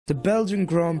The Belgian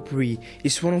Grand Prix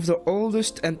is one of the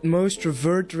oldest and most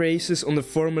revered races on the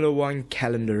Formula 1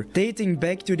 calendar, dating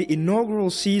back to the inaugural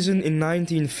season in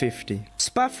 1950.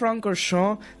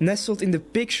 Spa-Francorchamps, nestled in the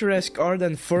picturesque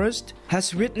Ardennes forest,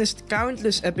 has witnessed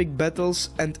countless epic battles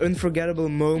and unforgettable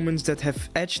moments that have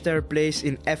etched their place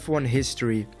in F1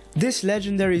 history. This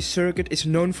legendary circuit is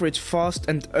known for its fast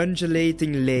and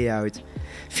undulating layout,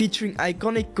 featuring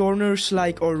iconic corners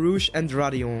like Eau Rouge and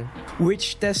Radion,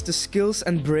 which test the skills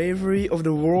and bravery of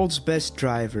the world's best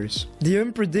drivers. The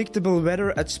unpredictable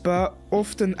weather at Spa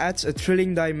often adds a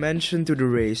thrilling dimension to the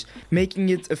race, making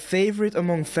it a favorite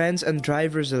among fans and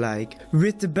drivers alike.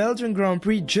 With the Belgian Grand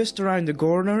Prix just around the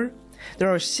corner,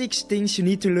 there are 6 things you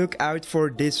need to look out for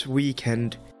this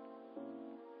weekend.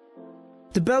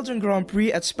 The Belgian Grand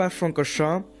Prix at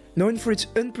Spa-Francorchamps, known for its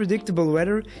unpredictable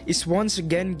weather, is once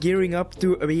again gearing up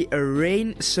to be a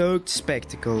rain-soaked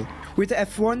spectacle, with the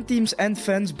F1 teams and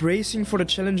fans bracing for the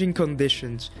challenging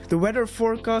conditions. The weather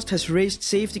forecast has raised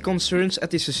safety concerns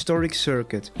at this historic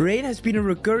circuit. Rain has been a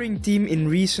recurring theme in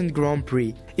recent Grand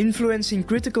Prix, influencing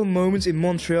critical moments in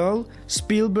Montreal,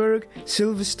 Spielberg,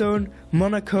 Silverstone,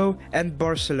 Monaco and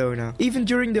Barcelona. Even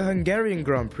during the Hungarian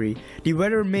Grand Prix, the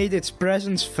weather made its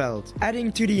presence felt,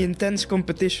 adding to the intense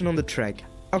competition on the track.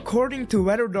 According to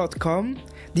weather.com,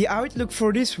 the outlook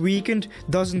for this weekend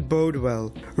doesn't bode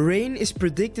well. Rain is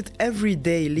predicted every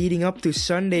day leading up to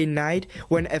Sunday night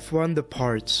when F1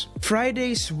 departs.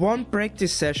 Friday's one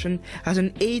practice session has an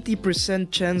 80%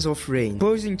 chance of rain,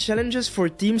 posing challenges for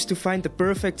teams to find the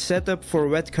perfect setup for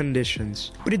wet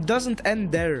conditions. But it doesn't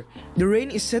end there. The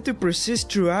rain is set to persist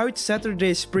throughout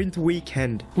Saturday's sprint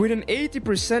weekend, with an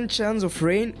 80% chance of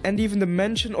rain and even the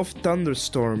mention of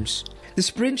thunderstorms. The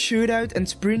sprint shootout and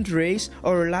sprint race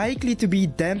are likely to be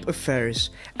damp affairs,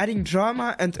 adding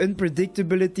drama and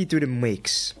unpredictability to the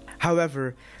mix.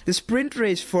 However, the sprint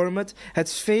race format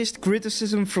has faced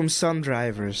criticism from some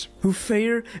drivers, who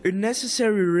fear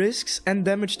unnecessary risks and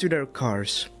damage to their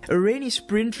cars. A rainy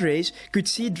sprint race could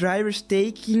see drivers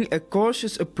taking a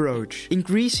cautious approach,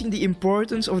 increasing the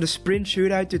importance of the sprint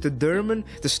shootout to determine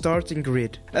the starting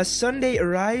grid. As Sunday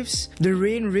arrives, the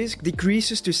rain risk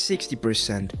decreases to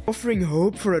 60%, offering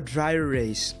hope for a drier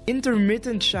race.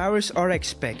 Intermittent showers are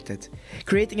expected,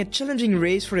 creating a challenging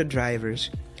race for the drivers,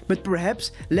 but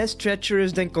perhaps less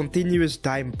treacherous than continuous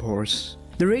downpours.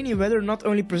 The rainy weather not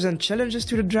only presents challenges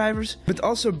to the drivers, but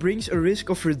also brings a risk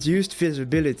of reduced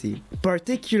visibility,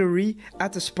 particularly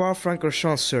at the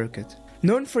Spa-Francorchamps circuit.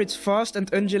 Known for its fast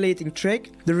and undulating track,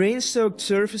 the rain-soaked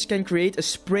surface can create a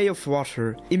spray of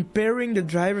water, impairing the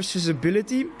driver's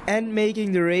visibility and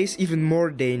making the race even more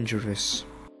dangerous.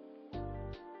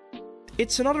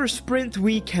 It's another sprint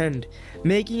weekend,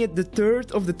 making it the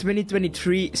third of the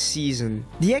 2023 season.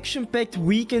 The action-packed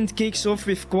weekend kicks off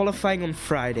with qualifying on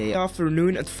Friday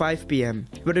afternoon at 5 PM,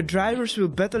 where the drivers will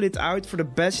battle it out for the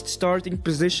best starting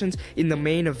positions in the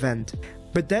main event.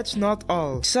 But that's not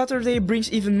all. Saturday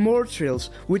brings even more thrills,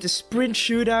 with a sprint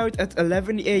shootout at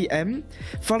 11 AM,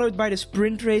 followed by the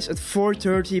sprint race at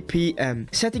 4:30 PM,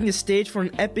 setting the stage for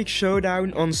an epic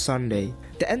showdown on Sunday.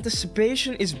 The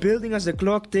anticipation is building as the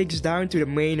clock ticks down to the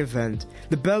main event,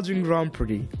 the Belgian Grand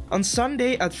Prix. On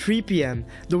Sunday at 3 PM,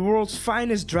 the world's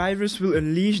finest drivers will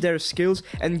unleash their skills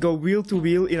and go wheel to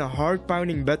wheel in a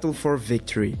heart-pounding battle for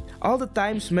victory. All the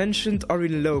times mentioned are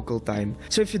in local time,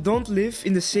 so if you don't live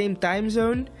in the same time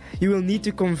zone, you will need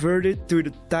to convert it to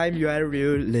the time you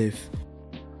area live.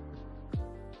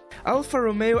 Alfa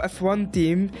Romeo F1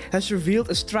 team has revealed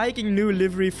a striking new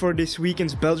livery for this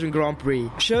weekend's Belgian Grand Prix,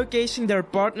 showcasing their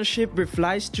partnership with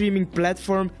live streaming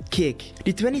platform Kick.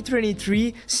 The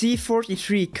 2023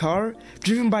 C43 car,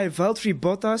 driven by Valtteri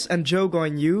Bottas and Zhou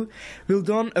Guanyu, will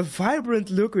don a vibrant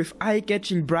look with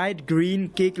eye-catching bright green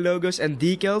Kick logos and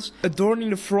decals, adorning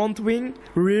the front wing,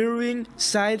 rear wing,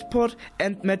 side pod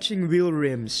and matching wheel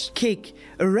rims. Kick,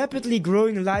 a rapidly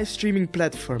growing live streaming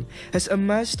platform, has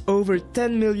amassed over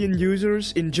 10 million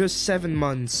users in just 7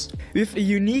 months. With a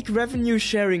unique revenue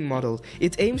sharing model,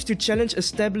 it aims to challenge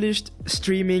established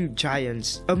streaming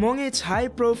giants. Among its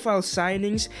high-profile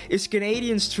signings is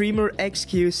Canadian streamer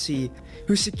XQC,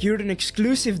 who secured an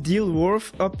exclusive deal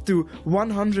worth up to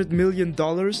 $100 million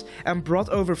and brought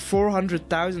over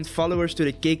 400,000 followers to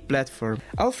the Kick platform.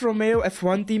 Alfa Romeo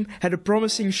F1 team had a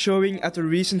promising showing at the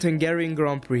recent Hungarian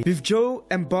Grand Prix, with Zhou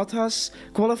and Bottas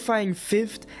qualifying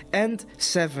 5th and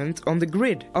 7th on the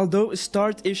grid, although a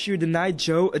start issue denied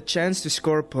Zhou a chance to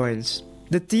score points.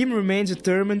 The team remains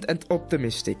determined and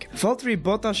optimistic. Valtteri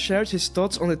Bottas shared his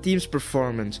thoughts on the team's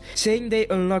performance, saying they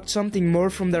unlocked something more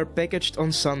from their package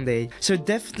on Sunday, so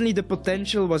definitely the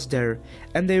potential was there,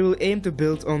 and they will aim to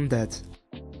build on that.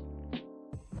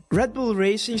 Red Bull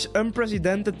Racing's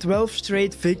unprecedented 12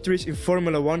 straight victories in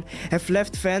Formula 1 have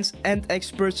left fans and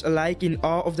experts alike in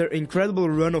awe of their incredible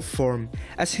run of form.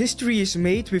 As history is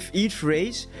made with each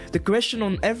race, the question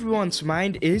on everyone's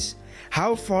mind is,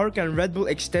 how far can Red Bull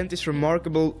extend this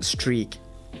remarkable streak?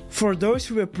 For those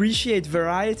who appreciate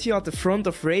variety at the front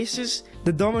of races,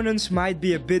 the dominance might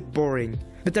be a bit boring.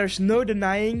 But there's no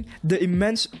denying the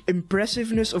immense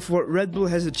impressiveness of what Red Bull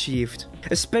has achieved,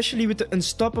 especially with the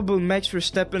unstoppable Max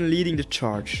Verstappen leading the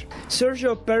charge.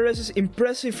 Sergio Perez's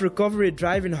impressive recovery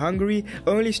drive in Hungary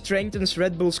only strengthens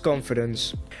Red Bull's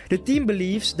confidence. The team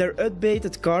believes their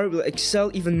updated car will excel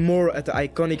even more at the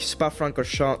iconic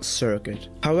Spa-Francorchamps circuit.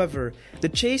 However, the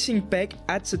chasing pack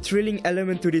adds a thrilling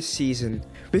element to this season.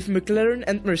 With McLaren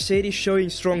and Mercedes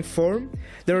showing strong form,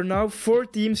 there are now 4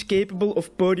 teams capable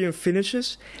of podium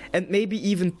finishes and maybe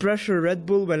even pressure Red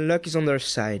Bull when luck is on their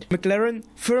side. McLaren,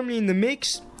 firmly in the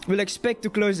mix, will expect to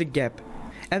close the gap,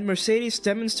 and Mercedes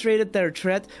demonstrated their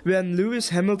threat when Lewis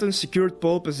Hamilton secured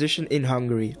pole position in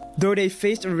Hungary. Though they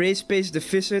faced a race pace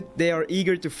deficit, they are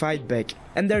eager to fight back.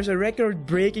 And there's a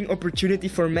record-breaking opportunity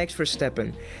for Max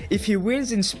Verstappen. If he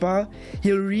wins in Spa,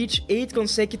 he'll reach 8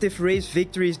 consecutive race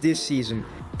victories this season,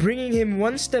 bringing him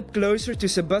one step closer to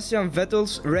Sebastian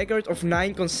Vettel's record of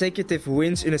 9 consecutive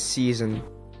wins in a season.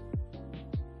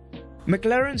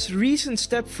 McLaren's recent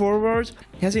step forward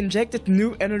has injected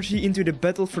new energy into the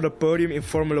battle for the podium in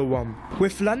Formula 1,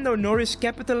 with Lando Norris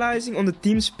capitalizing on the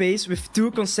team's pace with 2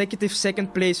 consecutive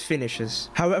second place finishes.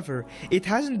 However, it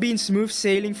hasn't been smooth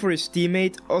sailing for his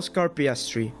teammate Oscar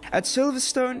Piastri. At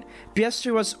Silverstone,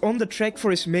 Piastri was on the track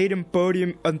for his maiden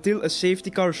podium until a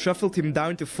safety car shuffled him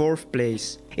down to 4th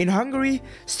place. In Hungary,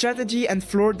 strategy and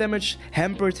floor damage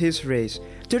hampered his race,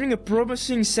 turning a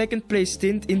promising 2nd place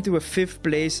stint into a 5th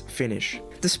place finish.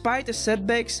 Despite the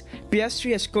setbacks,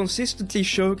 Piastri has consistently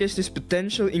showcased his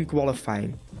potential in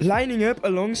qualifying, lining up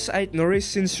alongside Norris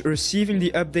since receiving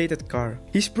the updated car.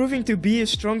 He's proving to be a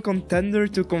strong contender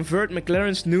to convert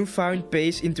McLaren's newfound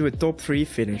pace into a top 3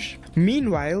 finish.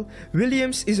 Meanwhile,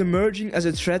 Williams is emerging as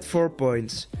a threat for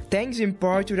points, thanks in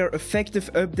part to their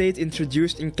effective update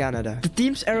introduced in Canada. The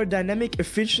team's aerodynamic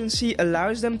efficiency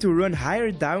allows them to run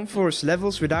higher downforce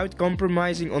levels without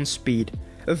compromising on speed,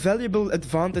 a valuable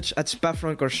advantage at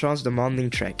Spa-Francorchamps' demanding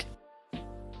track.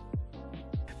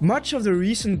 Much of the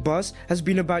recent buzz has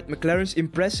been about McLaren's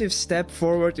impressive step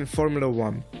forward in Formula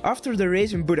 1. After the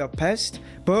race in Budapest,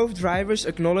 both drivers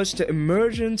acknowledged the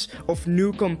emergence of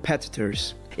new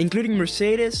competitors, including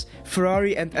Mercedes,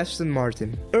 Ferrari and Aston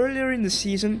Martin. Earlier in the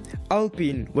season,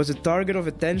 Alpine was a target of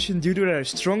attention due to their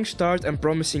strong start and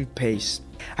promising pace.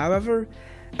 However,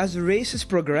 as the races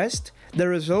progressed, the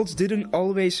results didn't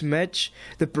always match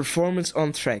the performance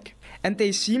on track, and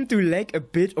they seemed to lack a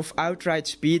bit of outright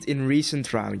speed in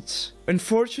recent rounds.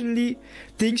 Unfortunately,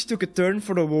 things took a turn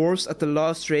for the worse at the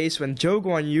last race when Zhou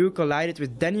Guanyu collided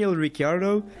with Daniel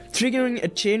Ricciardo, triggering a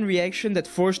chain reaction that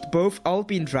forced both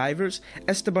Alpine drivers,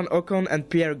 Esteban Ocon and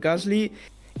Pierre Gasly,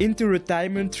 into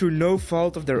retirement through no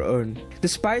fault of their own.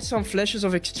 Despite some flashes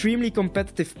of extremely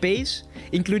competitive pace,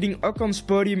 including Ocon's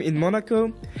podium in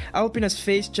Monaco, Alpine has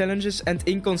faced challenges and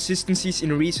inconsistencies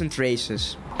in recent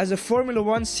races. As the Formula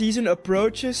 1 season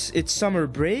approaches its summer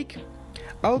break,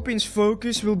 Alpine's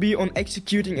focus will be on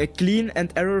executing a clean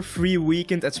and error-free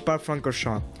weekend at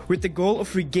Spa-Francorchamps, with the goal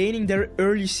of regaining their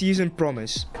early season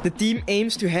promise. The team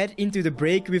aims to head into the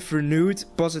break with renewed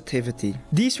positivity.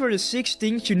 These were the 6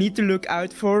 things you need to look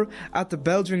out for at the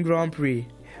Belgian Grand Prix.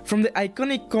 From the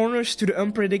iconic corners to the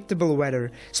unpredictable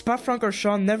weather,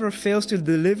 Spa-Francorchamps never fails to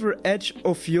deliver edge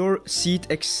of your seat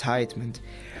excitement.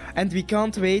 And we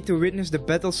can't wait to witness the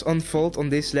battles unfold on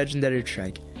this legendary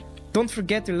track. Don't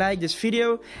forget to like this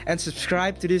video and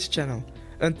subscribe to this channel.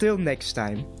 Until next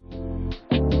time.